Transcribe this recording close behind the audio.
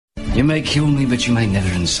You may kill me, but you may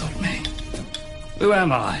never insult me. Who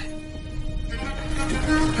am I?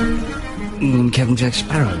 Captain Jack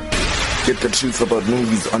Sparrow. Get the truth about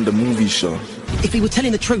movies on the movie show. If he were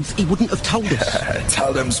telling the truth, he wouldn't have told us.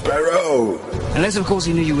 Tell them, Sparrow. Unless, of course,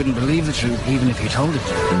 he knew you wouldn't believe the truth, even if you told it.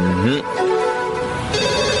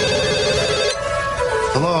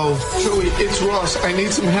 Hello? Joey, it's Ross. I need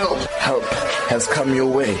some help. Help has come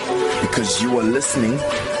your way because you are listening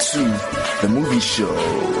to the movie show.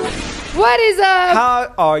 What is up?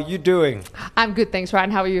 How are you doing? I'm good, thanks,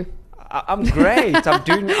 Ryan. How are you? I'm great. I'm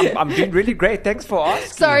doing really great. Thanks for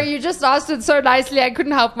asking. Sorry, you just asked it so nicely. I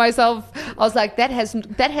couldn't help myself. I was like, that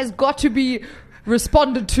has got to be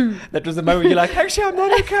responded to. That was the moment you're like, actually, I'm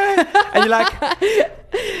not okay. And you're like,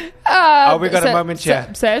 we got a moment here.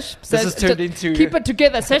 Sesh, this is turned into... Keep it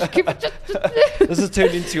together, Sesh. Keep it... This is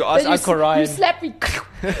turned into us, Uncle Ryan. You slap me.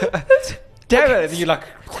 Damn it. And you're like...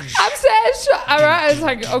 I'm Sesh. All right. I was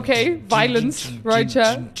like, okay, violence, right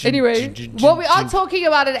here. Anyway, well, we are talking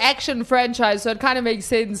about an action franchise, so it kind of makes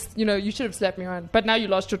sense. You know, you should have slapped me, Ryan. But now you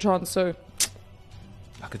lost your chance, so...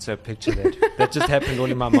 I could so picture that. That just happened all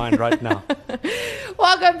in my mind right now.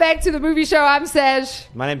 Welcome back to the movie show. I'm Sash.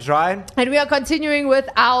 My name's Ryan. And we are continuing with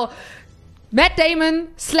our Matt Damon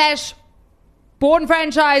 / Bourne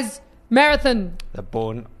franchise marathon. The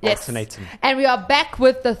Bourne Yes. Ultimatum. And we are back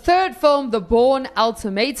with the third film, The Bourne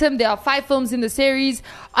Ultimatum. There are 5 films in the series.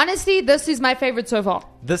 Honestly, this is my favorite so far.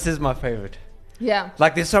 This is my favorite. Yeah.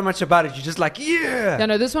 Like, there's so much about it. You're just like, yeah. Yeah,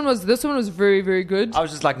 no, this one was very, very good. I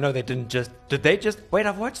was just like, no, they didn't just... Did they just... Wait,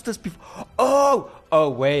 I've watched this before. Oh,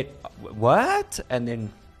 wait. What? And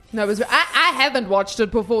then... No, it was. I haven't watched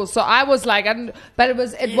it before, so I was like, but it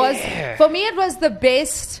was for me. It was the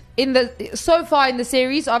best so far in the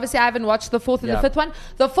series. Obviously, I haven't watched the fourth and the fifth one.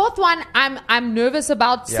 The fourth one, I'm nervous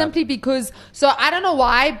about simply because. So I don't know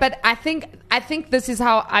why, but I think this is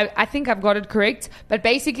how I think I've got it correct. But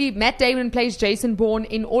basically, Matt Damon plays Jason Bourne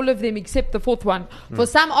in all of them except the fourth one. For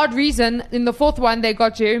some odd reason, in the fourth one, they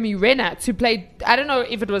got Jeremy Renner to play. I don't know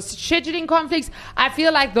if it was scheduling conflicts. I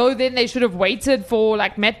feel like though then they should have waited for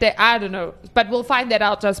like Matt. I don't know, but we'll find that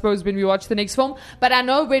out, I suppose, when we watch the next film. But I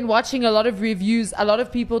know when watching a lot of reviews, a lot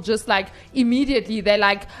of people just like immediately they're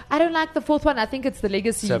like, I don't like the fourth one. I think it's the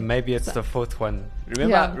legacy. So maybe it's the fourth one.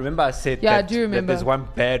 Remember I said I do remember. that there's one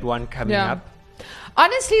bad one coming up.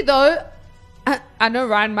 Honestly, though, I know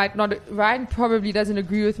Ryan probably doesn't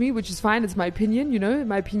agree with me, which is fine. It's my opinion, you know.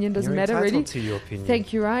 My opinion doesn't matter really. To your opinion.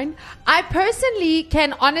 Thank you, Ryan. I personally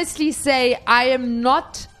can honestly say I am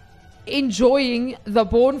not enjoying the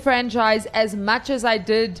Bourne franchise as much as I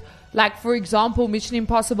did, like, for example, Mission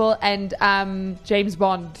Impossible and James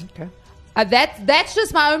Bond. Okay. That's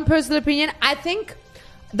just my own personal opinion. I think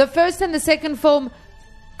the first and the second film,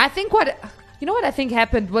 I think what I think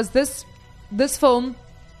happened was this film,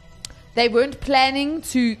 they weren't planning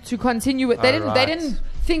to continue it. They didn't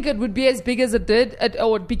think it would be as big as it did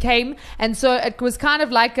or it became, and so it was kind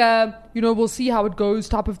of like a we'll see how it goes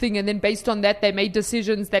type of thing, and then based on that they made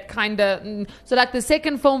decisions that kind of so like the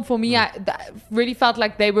second film for me I really felt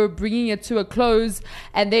like they were bringing it to a close,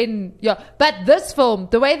 and then but this film,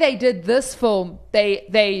 the way they did this film,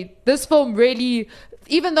 this film really,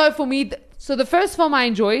 even though for me so the first film I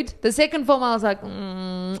enjoyed, the second film I was like,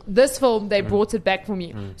 this film they brought it back for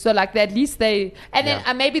me. So like at least they, and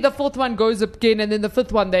then maybe the fourth one goes again, and then the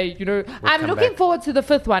fifth one I'm looking forward to the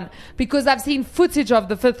fifth one because I've seen footage of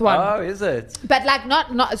the fifth one. Oh, is it? But like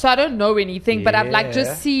not so I don't know anything, but I've like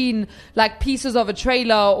just seen like pieces of a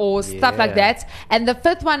trailer or stuff like that. And the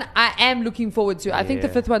fifth one I am looking forward to. I think the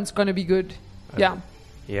fifth one's gonna be good. Yeah.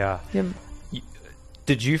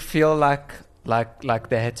 Did you feel like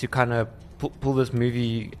they had to kind of pull this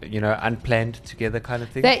movie, unplanned together kind of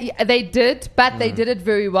thing? They did, but they did it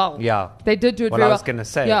very well. Yeah. They did do it very well. well. I was going to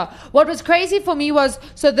say. Yeah. What was crazy for me was,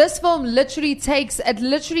 so this film literally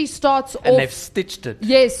starts off. And they've stitched it.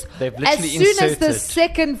 Yes. They've literally as soon as the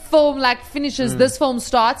second film finishes, this film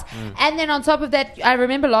starts. And then on top of that, I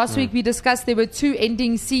remember last week we discussed there were 2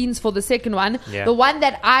 ending scenes for the second one. Yeah. The one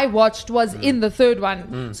that I watched was in the third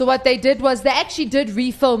one. So what they did was they actually did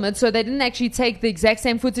refilm it, so they didn't actually take the exact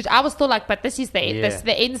same footage. I was still like, but this is the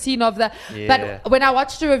end scene of the... But when I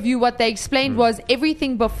watched a review, what they explained was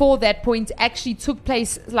everything before that point actually took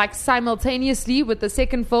place like simultaneously with the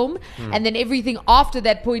second film, and then everything after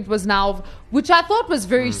that point was now, which I thought was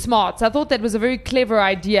very smart. I thought that was a very clever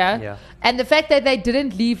idea, and the fact that they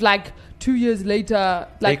didn't leave like 2 years later,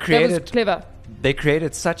 like that was clever. They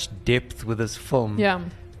created such depth with this film,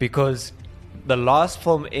 because the last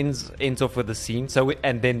film ends off with a scene,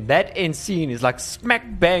 and then that end scene is like smack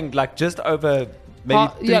bang, like just over maybe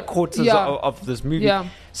 3/4 of this movie.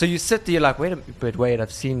 So you sit there, you're like, wait,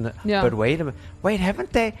 I've seen that. Yeah. But wait a minute. Wait,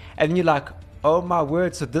 haven't they? And you're like, oh my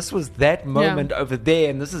word. So this was that moment over there.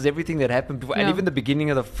 And this is everything that happened before. And even the beginning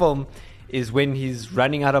of the film is when he's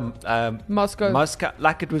running out of Moscow.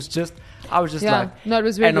 Like it was just, I was just like. No, it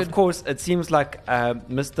was very good. And of course, it seems like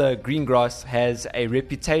Mr. Greengrass has a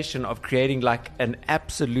reputation of creating like an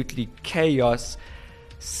absolutely chaos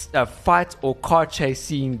fight or car chase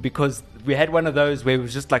scene, because we had one of those where it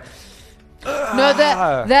was just like, no,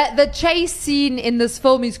 the chase scene in this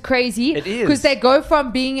film is crazy. It is, because they go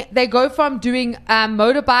from doing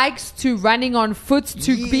motorbikes to running on foot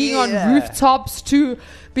to being on rooftops to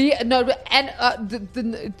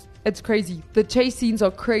it's crazy. The chase scenes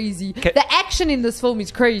are crazy. The action in this film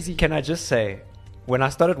is crazy. Can I just say, when I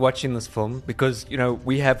started watching this film, because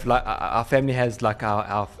we have like our family has like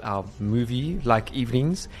our movie like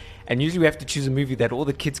evenings, and usually we have to choose a movie that all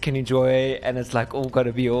the kids can enjoy, and it's like all got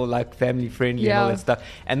to be all like family friendly and all that stuff.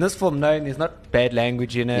 And this film, no, there's not bad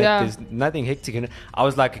language in it. There's nothing hectic in it. I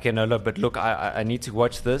was like, okay, no, look, but look, I need to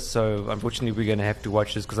watch this. So unfortunately, we're gonna have to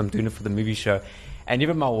watch this because I'm doing it for the movie show. And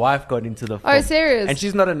even my wife got into the film. Oh, serious? And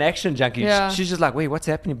she's not an action junkie. She's just like, wait, what's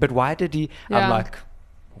happening? But why did he? I'm like,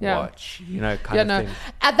 watch, kind of thing.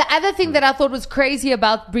 The other thing that I thought was crazy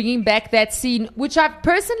about bringing back that scene, which I've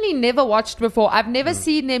personally never watched before, I've never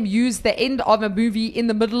seen them use the end of a movie in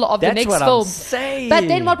the middle of the next film. I'm saying. But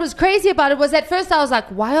then what was crazy about it was at first I was like,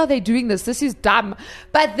 why are they doing this? This is dumb.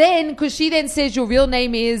 But then, because she then says your real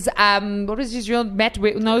name is, what is his real,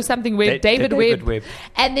 something Webb, David Webb.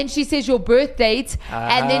 And then she says your birth date.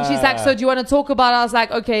 And then she's like, so do you want to talk about it? I was like,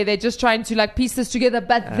 okay, they're just trying to like piece this together.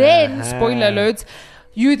 But then, spoiler alerts,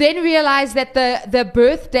 you then realize that the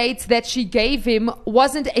birth date that she gave him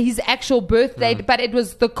wasn't his actual birth date, but it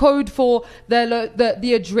was the code for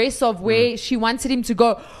the address of where she wanted him to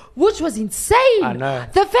go, which was insane. I know.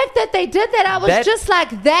 The fact that they did that, I was just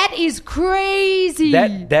like, that is crazy.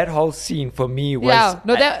 That whole scene for me was...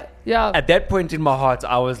 At that point in my heart,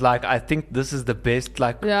 I was like, I think this is the best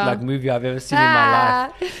like movie I've ever seen in my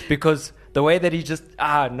life. Because... the way that he just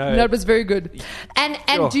no, it was very good. And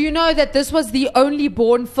do you know that this was the only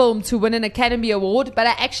Bourne film to win an Academy Award? But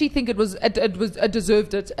I actually think it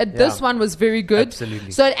deserved it. This one was very good.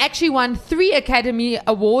 Absolutely. So it actually won 3 Academy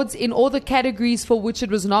Awards in all the categories for which it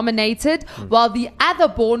was nominated, while the other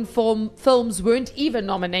Bourne films weren't even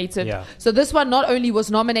nominated. Yeah. So this one not only was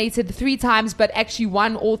nominated 3 times, but actually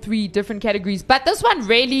won all 3 different categories. But this one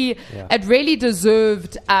really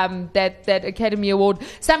deserved that Academy Award.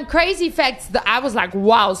 Some crazy facts that I was like,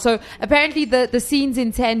 wow. So apparently the scenes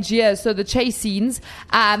in Tangier, so the chase scenes,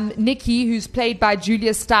 Nikki, who's played by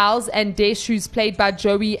Julia Stiles, and Desh, who's played by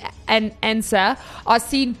Joey Ansah, are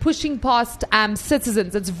seen pushing past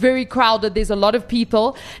citizens. It's very crowded. There's a lot of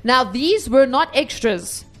people. Now, these were not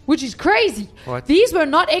extras, which is crazy. What? These were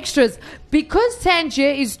not extras. Because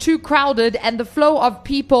Tangier is too crowded and the flow of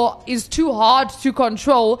people is too hard to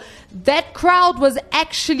control, that crowd was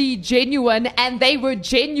actually genuine, and they were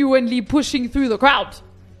genuinely pushing through the crowd.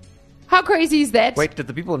 How crazy is that? Wait, did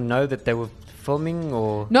the people know that they were filming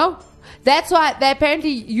or... No. That's why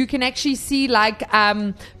apparently you can actually see like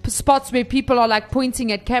spots where people are like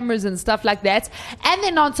pointing at cameras and stuff like that. And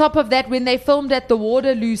then on top of that, when they filmed at the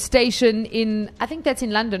Waterloo station I think that's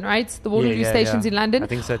in London, right? The Waterloo station's in London. I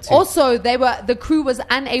think so too. Also, the crew was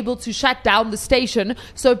unable to shut down the station,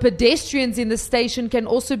 so pedestrians in the station can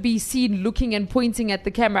also be seen looking and pointing at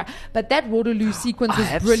the camera. But that Waterloo sequence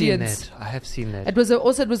was brilliant. I have seen that. It was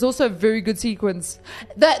also a very good sequence.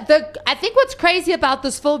 I think what's crazy about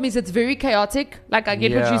this film is it's very chaotic. Like, I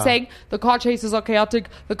get what you're saying. The car chases are chaotic.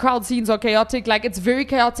 The crowd scenes are chaotic. Like, it's very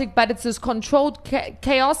chaotic, but it's this controlled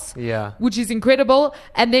chaos, which is incredible.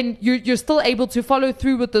 And then you're still able to follow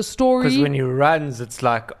through with the story. Because when he runs, it's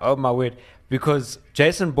like, oh my word. Because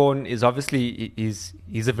Jason Bourne is obviously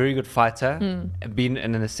he's a very good fighter, being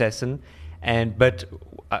an assassin, but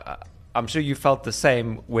I'm sure you felt the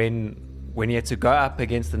same when he had to go up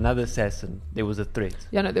against another assassin. There was a threat.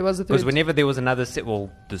 Yeah, no, there was a threat. Because whenever there was another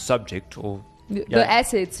the subject or the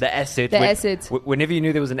asset. Whenever you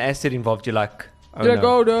knew there was an asset involved, you're like,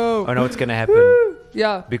 oh no, what's going to happen?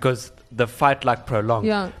 Yeah. Because the fight like prolonged.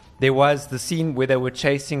 Yeah. There was the scene where they were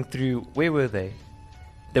chasing through. Where were they?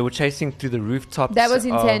 They were chasing through the rooftops. That was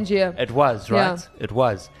in Tangier. It was, right? Yeah. It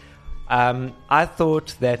was. I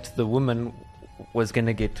thought that the woman was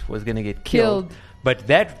gonna get killed. But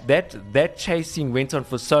that chase scene went on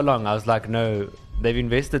for so long. I was like, no, they've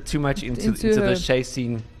invested too much into the chase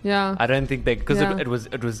scene. Yeah. I don't think because it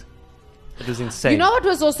was insane. You know what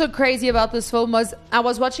was also crazy about this film was I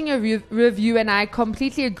was watching a review and I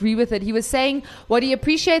completely agree with it. He was saying what he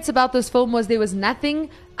appreciates about this film was there was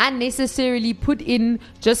nothing unnecessarily put in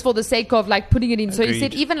just for the sake of like putting it in. So he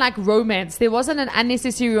said even like romance, there wasn't an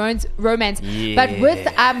unnecessary romance. Yeah. But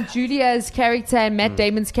with Julia's character and Matt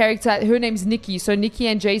Damon's character, her name's Nikki. So Nikki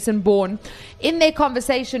and Jason Bourne, in their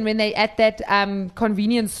conversation when they at that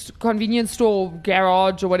convenience store,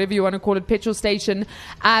 garage, or whatever you want to call it, petrol station,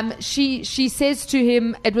 she says to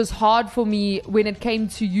him, "It was hard for me when it came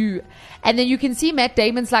to you." And then you can see Matt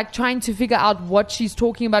Damon's like trying to figure out what she's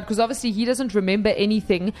talking about, because obviously he doesn't remember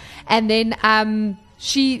anything. And then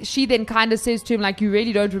she then kind of says to him like, "You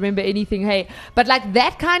really don't remember anything, hey?" But like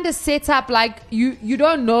that kind of sets up like you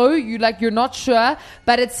don't know, you're not sure,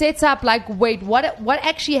 but it sets up like, wait, what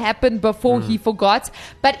actually happened before he forgot?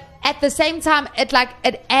 But at the same time, it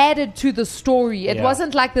added to the story. It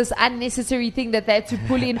wasn't like this unnecessary thing that they had to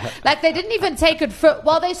pull in. Like they didn't even take it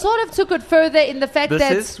well, they sort of took it further in the fact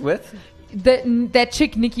that this is with that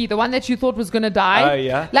chick Nikki, the one that you thought was gonna die. Oh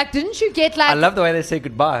yeah. Like, didn't you get like? I love the way they say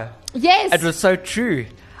goodbye. Yes. It was so true.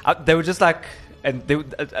 They were just like, and they, I was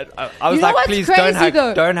You know like, what's please crazy,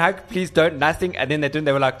 don't hug, please don't, nothing. And then they didn't.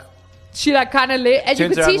 They were like, she like kind of and you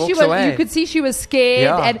turns could around, see walks away. you could see she was scared.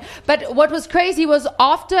 Yeah. But what was crazy was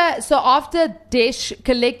after Desh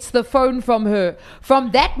collects the phone from her,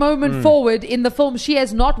 from that moment forward in the film, she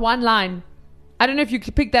has not one line. I don't know if you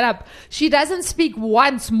could pick that up. She doesn't speak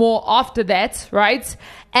once more after that, right?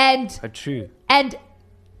 And true. And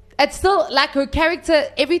it's still like her character,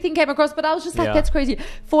 everything came across, but I was just like, that's crazy.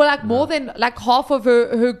 For like more than like half of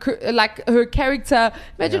her character,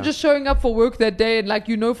 imagine just showing up for work that day and like,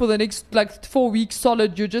 for the next like 4 weeks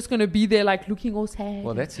solid, you're just going to be there like looking all sad.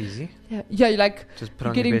 Well, that's easy. Yeah, you're like, just put you're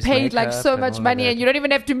on getting your best paid like makeup so and much all money of that. and you don't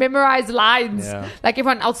even have to memorize lines. Yeah. Like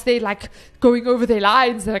everyone else there like going over their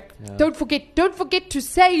lines. They're like, don't forget to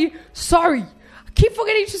say sorry. Keep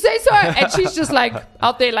forgetting to say sorry. And she's just like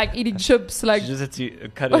out there like eating chips. Like, she just had to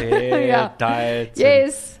cut her hair, diet.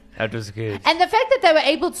 Yes. That was good. And the fact that they were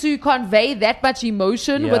able to convey that much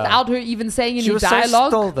emotion without her even saying any dialogue. She was so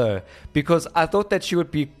still though, because I thought that she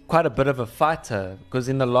would be quite a bit of a fighter. Because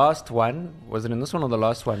in the last one, was it in this one or the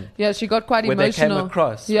last one? Yeah, she got quite when emotional. When they came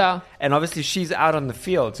across. Yeah. And obviously she's out on the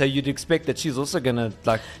field, so you'd expect that she's also going to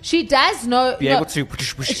like... She does know... Be able to...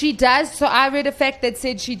 She does. So I read a fact that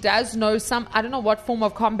said she does know some... I don't know what form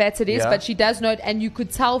of combat it is, but she does know it. And you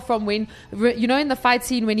could tell from when... in the fight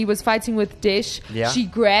scene when he was fighting with Desh, she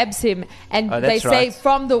grabs him. And they say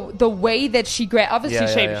from the way that she grabbed... Obviously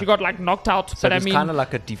she got like knocked out. So but it's kind of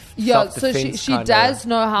like a so she does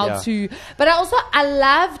know how to... But I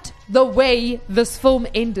loved the way this film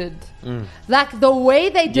ended. Like the way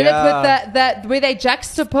they did it with the where they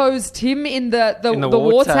juxtaposed him in the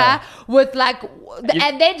water with like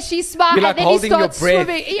and then she smiled and then he starts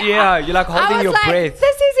swimming. Yeah, you're like holding your breath.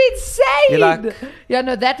 This is insane. You're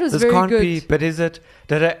like, that was this very can't good. Be, but is it?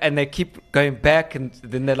 And they keep going back, and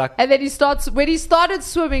then they're like, and then when he started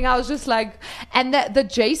swimming, I was just like, and the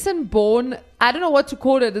Jason Bourne, I don't know what to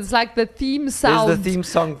call it. It's like the theme sound. There's the theme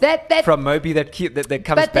song from Moby that comes back.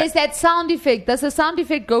 But there's that sound effect. Does the sound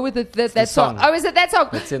effect go with that song? Oh, is it that song?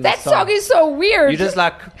 That song is so weird. You just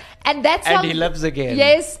like, and that song, and he lives again.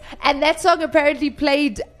 Yes, and that song apparently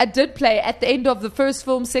did play at the end of the first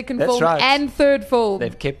film, second film, and third film.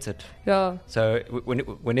 They've kept it. Yeah. So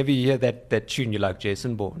whenever you hear that tune, you're like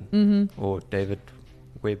Jason Bourne or David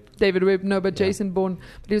Webb. No, but Jason Bourne.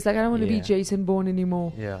 But he was like, I don't want to be Jason Bourne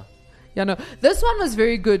anymore. Yeah. Yeah, no. This one was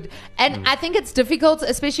very good. And I think it's difficult,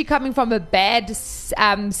 especially coming from a bad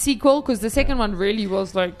sequel, because the second one really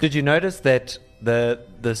was like... Did you notice that the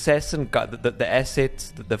assassin guy, the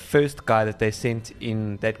asset, the first guy that they sent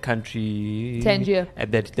in that country... Tangier.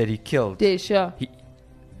 That he killed. Yes, yeah.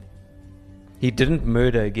 He didn't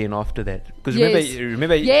murder again after that. Because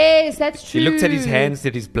remember... Yes, that's true. He looked at his hands,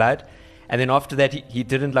 did his blood... And then after that, he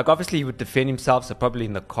didn't, like, obviously he would defend himself, so probably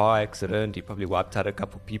in the car accident, he probably wiped out a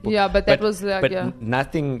couple of people. Yeah, but that was like,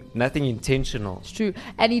 nothing intentional. It's true.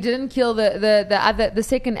 And he didn't kill the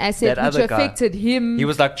second asset, which affected him. He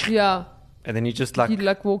was like, yeah. And then he just like... He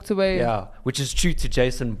like walked away. Yeah, which is true to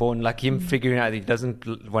Jason Bourne, like him figuring out he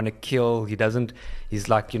doesn't want to kill, he's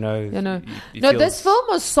like, this film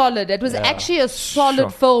was solid. It was actually a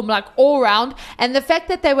solid film, like all round. And the fact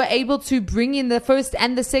that they were able to bring in the first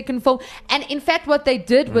and the second film, and in fact what they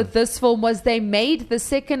did with this film was they made the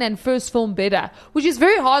second and first film better, which is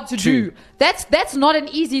very hard to do. That's not an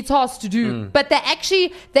easy task to do. But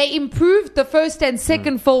they improved the first and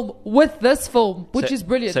second film with this film, which is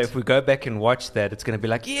brilliant. So if we go back and watch that, it's going to be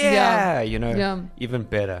like, even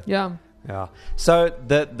better. Yeah. Yeah. So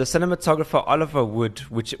the cinematographer Oliver Wood,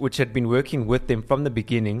 which had been working with them from the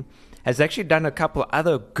beginning, has actually done a couple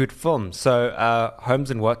other good films. So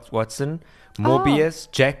Holmes and Watson, Morbius,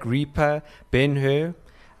 Jack Reaper, Ben-Hur.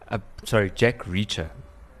 Sorry, Jack Reacher.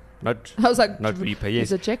 Not I was like, not Reaper. Yes,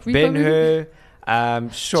 is it Jack Reaper Ben movie? Hur.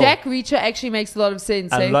 Sure. Jack Reacher actually makes a lot of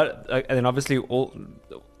sense. A lot, and then obviously all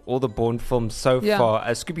the Bourne films so far.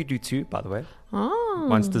 Scooby-Doo 2, by the way. Oh.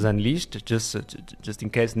 Monsters Unleashed, just in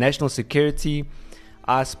case. National Security,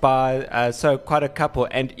 I Spy. So quite a couple,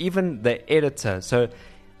 and even the editor. So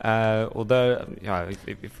although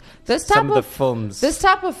if this some type of the films, this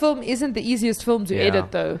type of film isn't the easiest film to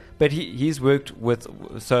edit, though. But he's worked with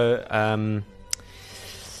the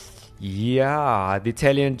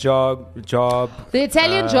Italian Job. The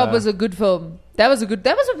Italian Job was a good film. That was with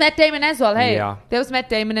Matt Damon as well. Hey, Yeah. that was Matt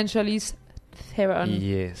Damon and Charlize Theron.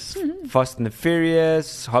 Yes. Fast and the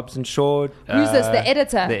Furious, Hobbs and Shaw. Who's this? The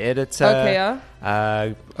editor. The editor. Okay,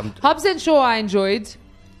 yeah. Hobbs and Shaw I enjoyed.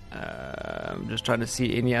 I'm just trying to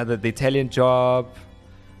see any other. The Italian Job.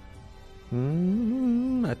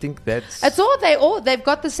 I think that's. It's they've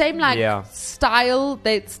got the same style.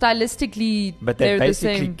 They stylistically, But they they're the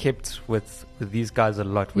basically same. kept with these guys a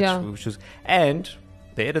lot, which was, and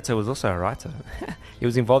the editor was also a writer. He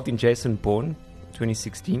was involved in Jason Bourne,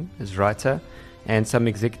 2016, as writer, and some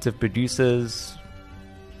executive producers.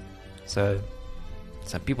 So,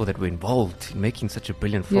 some people that were involved in making such a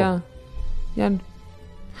brilliant film. Yeah.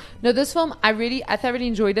 No, this film I thoroughly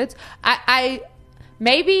enjoyed it.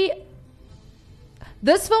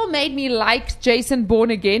 This film made me like Jason Bourne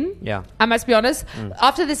again. Yeah. I must be honest.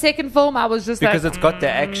 After the second film, I was just Because it's got the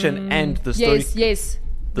action and the story. Yes.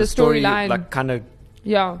 The story, storyline. like, kind of.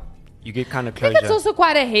 Yeah. You get kind of I closure. think it's also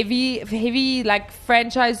quite a heavy like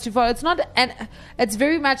franchise to follow. It's not, and it's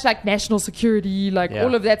very much like national security,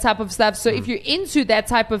 all of that type of stuff. So if you're into that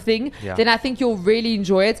type of thing, then I think you'll really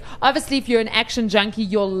enjoy it. Obviously, if you're an action junkie,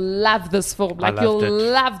 you'll love this film.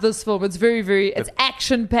 Love this film. It's very, very, it's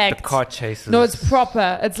action packed. The car chases. No, it's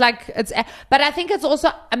proper. It's but I think it's also,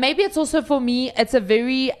 maybe it's also for me, it's a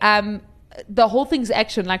very, the whole thing's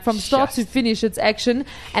action, like from start to finish, it's action.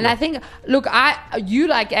 And I think, look, you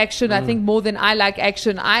like action, I think, more than I like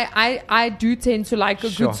action. I do tend to like a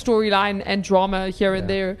good storyline and drama here and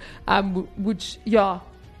there,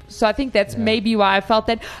 so I think that's maybe why I felt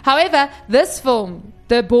that. However, this film,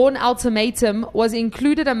 The Bourne Ultimatum, was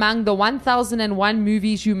included among the 1001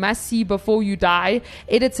 movies you must see before you die,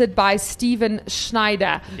 edited by Steven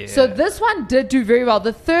Schneider. So this one did do very well.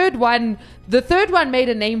 The third one made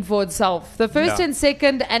a name for itself. The first and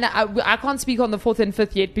second, and I can't speak on the fourth and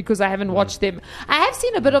fifth yet because I haven't watched them. I have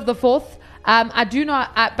seen a bit of the fourth. I do know,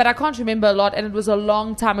 but I can't remember a lot, and it was a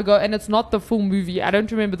long time ago, and it's not the full movie. I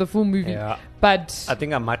don't remember the full movie. Yeah. But I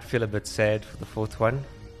think I might feel a bit sad for the fourth one,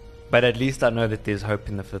 but at least I know that there's hope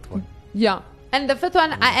in the fifth one. Yeah. And the fifth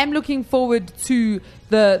one, I am looking forward to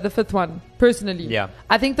the fifth one, personally. Yeah.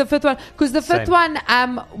 I think the fifth one, because the fifth one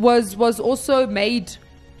was also made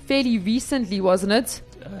fairly recently, wasn't it?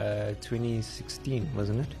 2016,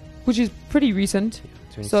 wasn't it? Which is pretty recent.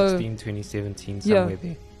 2016, 2017, somewhere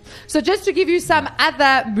there. So just to give you some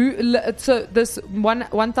other, so this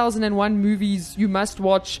 1001 movies you must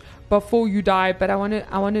watch before you die, but I want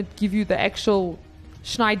to give you the actual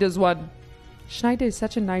Schneider's one. Schneider is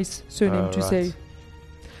such a nice surname to say.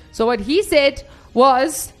 So what he said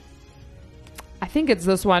was, I think it's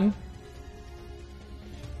this one.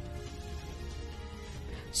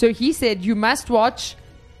 So he said you must watch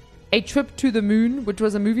A Trip to the Moon, which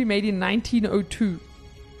was a movie made in 1902.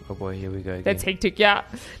 Oh boy, here we go again. That's hectic, yeah.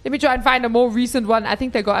 Let me try and find a more recent one. I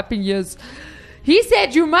think they go up in years. He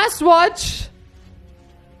said you must watch...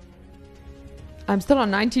 I'm still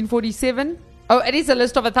on 1947. Oh, it is a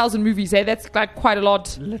list of 1,000 movies, eh? That's like quite a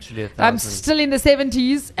lot. Literally 1,000. I'm still in the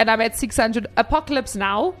 70s and I'm at 600. Apocalypse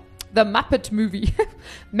Now, the Muppet movie.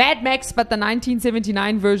 Mad Max, but the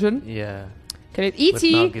 1979 version. Yeah. Okay, With Mel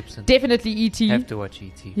E.T., Gibson. definitely E.T. Have to watch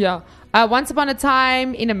E.T. Yeah. Once Upon a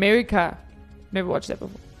Time in America. Never watched that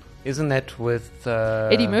before. Isn't that with...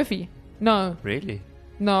 Eddie Murphy. No. Really?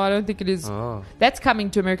 No, I don't think it is. Oh. That's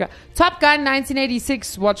coming to America. Top Gun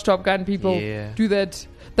 1986. Watch Top Gun, people. Yeah. Do that.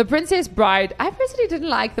 The Princess Bride. I personally didn't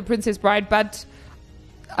like The Princess Bride, but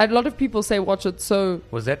a lot of people say watch it, so...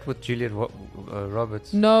 Was that with Juliet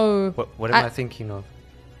Roberts? No. What am I thinking of?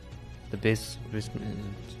 The best...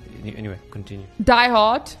 Anyway, continue. Die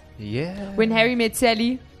Hard. Yeah. When Harry Met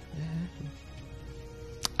Sally.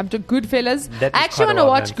 I'm to Goodfellas. That I is actually quite want a to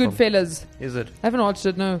watch well-known film. Goodfellas. Is it? I haven't watched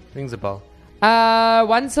it, no. Rings a bell.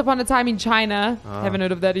 Once Upon a Time in China. Haven't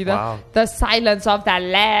heard of that either. Wow. The Silence of the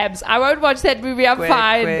Lambs. I won't watch that movie. I'm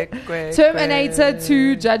fine. Quick, Terminator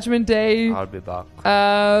 2, Judgment Day. I'll be back.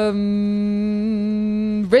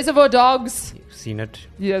 Reservoir Dogs. Seen it.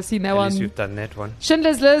 Yeah, seen that At one. least you've done that one.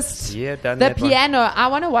 Schindler's List. Yeah, done The that one. piano. I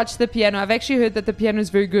want to watch The Piano. I've actually heard that The Piano is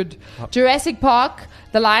very good. Jurassic Park,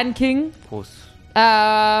 The Lion King, Of course.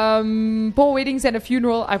 4 Weddings and a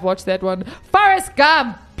Funeral. I've watched that one. Forrest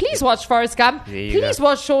Gump. Please watch Forrest Gump. There you Please go.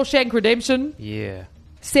 watch Shawshank Redemption. Yeah.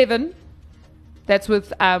 7. That's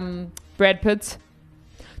with Brad Pitt.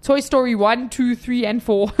 Toy Story 1, 2, 3, and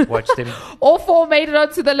 4. Watch them. All 4 made it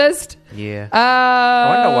onto the list. Yeah. I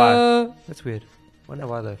wonder I why. That's weird. Wonder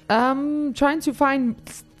why though. Trying to find.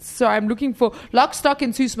 So I'm looking for Lock, Stock,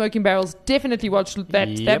 and 2 Smoking Barrels. Definitely watched that.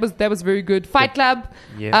 Yep. That was very good. Fight Club.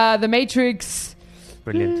 Yeah. The Matrix.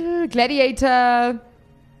 Brilliant. Gladiator.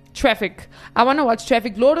 Traffic. I want to watch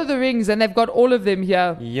Traffic. Lord of the Rings, and they've got all of them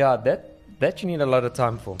here. Yeah, that you need a lot of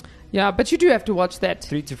time for. Yeah, but you do have to watch that.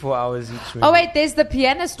 3 to 4 hours each. Oh wait, there's The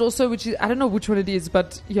Pianist also, which is I don't know which one it is,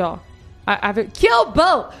 but yeah, I've Kill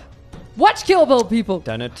Bill. Watch Kill Bill, people.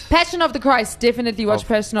 Done it. Passion of the Christ. Definitely watch Of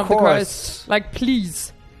Passion of the course. Christ. Like,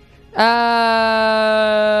 please.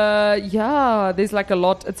 Yeah, there's like a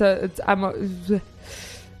lot. I'm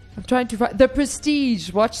trying to find The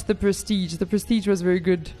Prestige. Watch The Prestige. The Prestige was very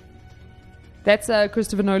good. That's a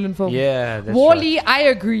Christopher Nolan film. Yeah, that's Wall-E, right. I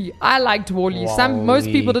agree. I liked Wall-E. Most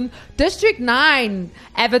Wall-E. people didn't. District 9,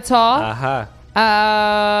 Avatar,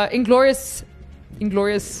 Inglorious,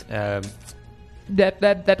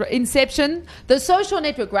 that Inception, The Social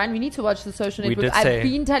Network. Ryan, we need to watch The Social We Network. did say- I've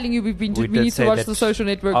been telling you we did need to say watch that The Social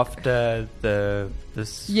Network. After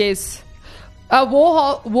this Yes.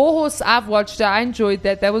 Warhorse, I've watched. I enjoyed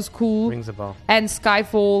that. That was cool. rings a bell. And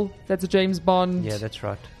Skyfall, that's a James Bond. Yeah, that's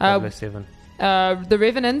right. Uh, 007. The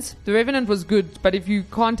Revenant. The Revenant was good, but if you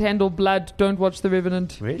can't handle blood, don't watch The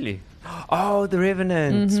Revenant. Really? Oh, the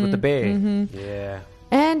Revenant with the bear. Yeah.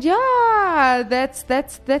 And yeah,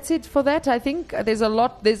 that's it for that. I think there's a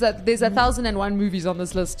lot. There's 1,001 movies on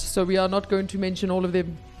this list, so we are not going to mention all of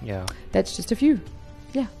them. Yeah. That's just a few.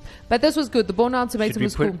 Yeah, but this was good. The Bourne Ultimatum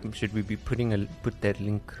was cool. Should we be put that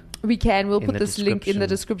link? We can. We'll in put the this link in the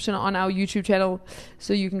description. description on our YouTube channel,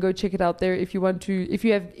 so you can go check it out there if you want to. If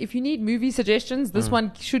you need movie suggestions, this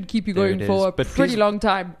one should keep you There going it for is. a But pretty please- long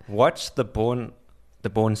time. Watch the Bourne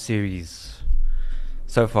series.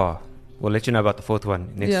 So far, we'll let you know about the 4th one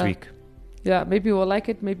next Yeah. week. Yeah, maybe we'll like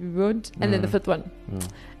it, maybe we won't, and then the 5th one,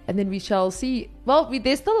 and then we shall see. Well,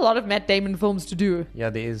 there's still a lot of Matt Damon films to do. Yeah,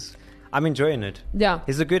 there is. I'm enjoying it. Yeah,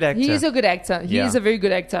 He's a good actor. he is a good actor. He Yeah. is a very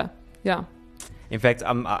good actor. Yeah, In fact,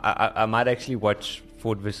 I might actually watch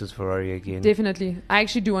Ford versus Ferrari again. definitely. I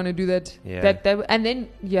actually do want to do that. Yeah. That and then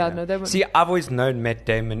no, that See, I've always known Matt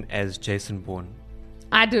Damon as Jason Bourne.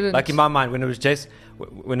 I didn't. Like in my mind, when it was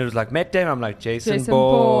like Matt Damon, I'm like Jason Jason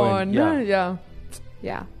Bourne. Bourne.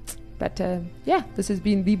 Yeah. But this has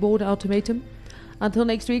been the Bourne Ultimatum. Until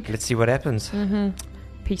next week. Let's see what happens.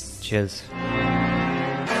 Peace. Cheers.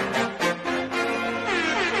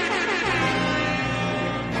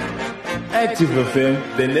 Active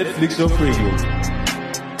FM, the Netflix of radio.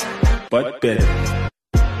 But better.